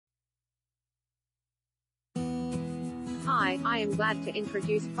Hi, I am glad to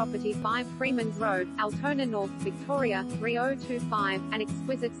introduce Property 5 Freemans Road, Altona North, Victoria, 3025, an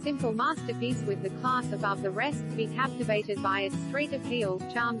exquisite simple masterpiece with the class above the rest. Be captivated by its street appeal,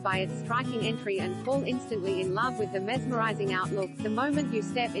 charmed by its striking entry and fall instantly in love with the mesmerizing outlook. The moment you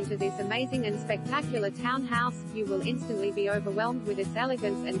step into this amazing and spectacular townhouse, you will instantly be overwhelmed with its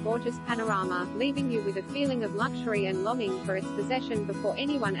elegance and gorgeous panorama, leaving you with a feeling of luxury and longing for its possession before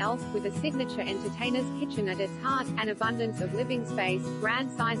anyone else. With a signature entertainer's kitchen at its heart, an abundance of living space,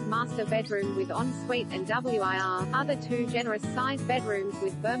 grand-sized master bedroom with ensuite and WIR, other two generous-sized bedrooms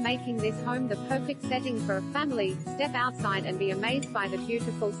with making this home the perfect setting for a family. Step outside and be amazed by the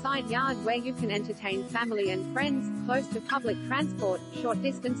beautiful side yard where you can entertain family and friends, close to public transport, short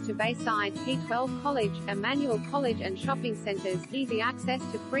distance to Bayside, P12 College, Emmanuel College and shopping centers, easy access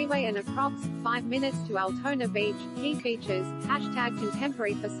to freeway and approx. 5 minutes to Altona Beach. Key features,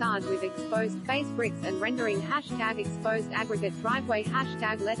 #contemporary facade with exposed face bricks and rendering, #exposed aggregate driveway,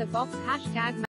 #letterbox,